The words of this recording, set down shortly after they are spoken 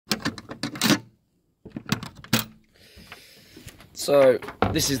So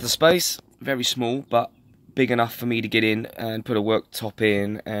this is the space, very small but big enough for me to get in and put a worktop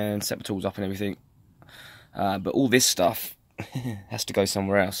in and set my tools up and everything. But all this stuff has to go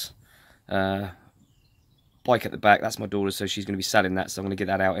somewhere else. Bike at the back, that's my daughter, so she's going to be sat in that, so I'm going to get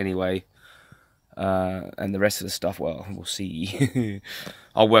that out anyway. And the rest of the stuff, well, we'll see.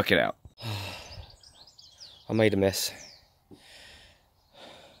 I'll work it out. I made a mess.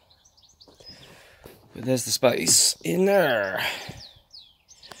 But there's the space in there.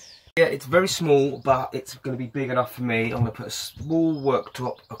 Yeah, it's very small, but it's going to be big enough for me. I'm going to put a small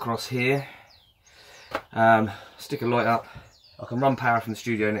worktop across here. Stick a light up. I can run power from the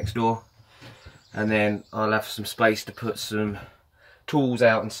studio next door. And then I'll have some space to put some tools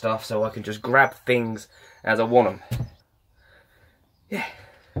out and stuff, so I can just grab things as I want them. Yeah.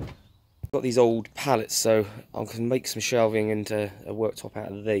 Got these old pallets, so I can make some shelving and a worktop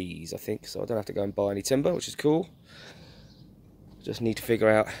out of these, I think. So I don't have to go and buy any timber, which is cool. Just need to figure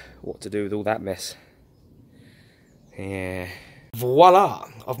out what to do with all that mess. Yeah. Voila!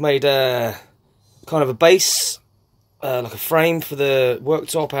 I've made a kind of a base, like a frame for the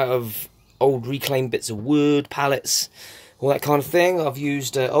worktop out of old reclaimed bits of wood, pallets, all that kind of thing. I've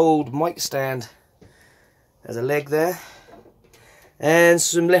used an old mic stand as a leg there. And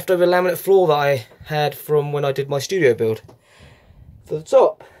some leftover laminate floor that I had from when I did my studio build for the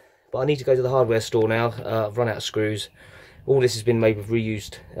top. But I need to go to the hardware store now. I've run out of screws. All this has been made with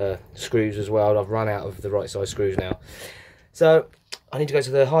reused screws as well. I've run out of the right size screws now. So I need to go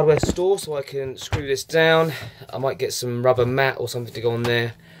to the hardware store so I can screw this down. I might get some rubber mat or something to go on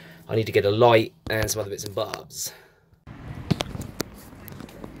there. I need to get a light and some other bits and bobs.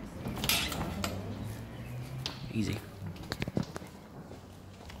 Easy.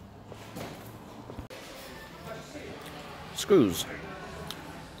 Screws.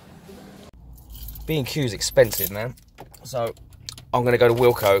 B&Q is expensive, man. So I'm going to go to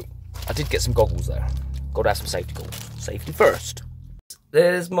Wilco. I did get some goggles though. Got to have some safety goggles. Safety first.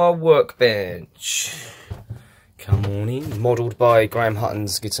 There's my workbench. Come on in. Modelled by Graham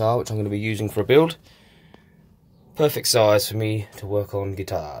Hutton's guitar, which I'm going to be using for a build. Perfect size for me to work on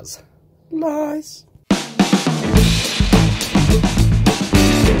guitars. Nice.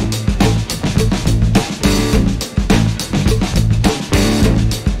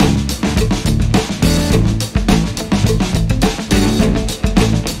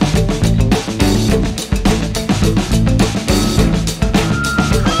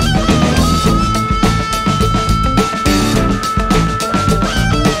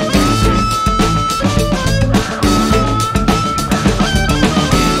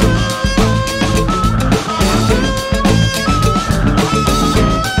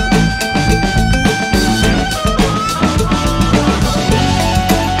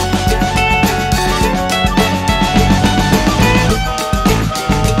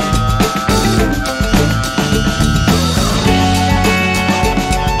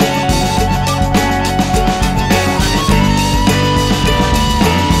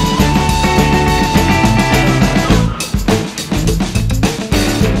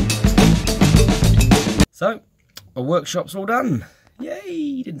 So, my workshop's all done.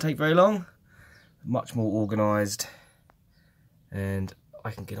 Yay! Didn't take very long. Much more organised. And I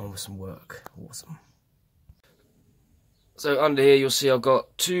can get on with some work. Awesome. So under here you'll see I've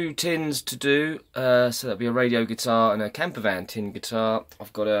got 2 tins to do. So that'll be a radio guitar and a campervan tin guitar.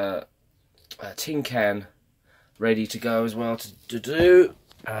 I've got a tin can ready to go as well to do.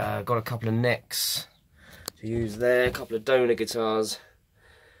 Got a couple of necks to use there. A couple of donor guitars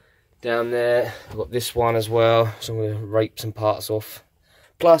down there. I've got this one as well, so I'm going to rape some parts off.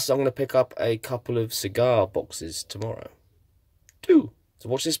 Plus, I'm going to pick up a couple of cigar boxes tomorrow. So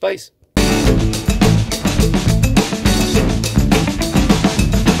watch this space.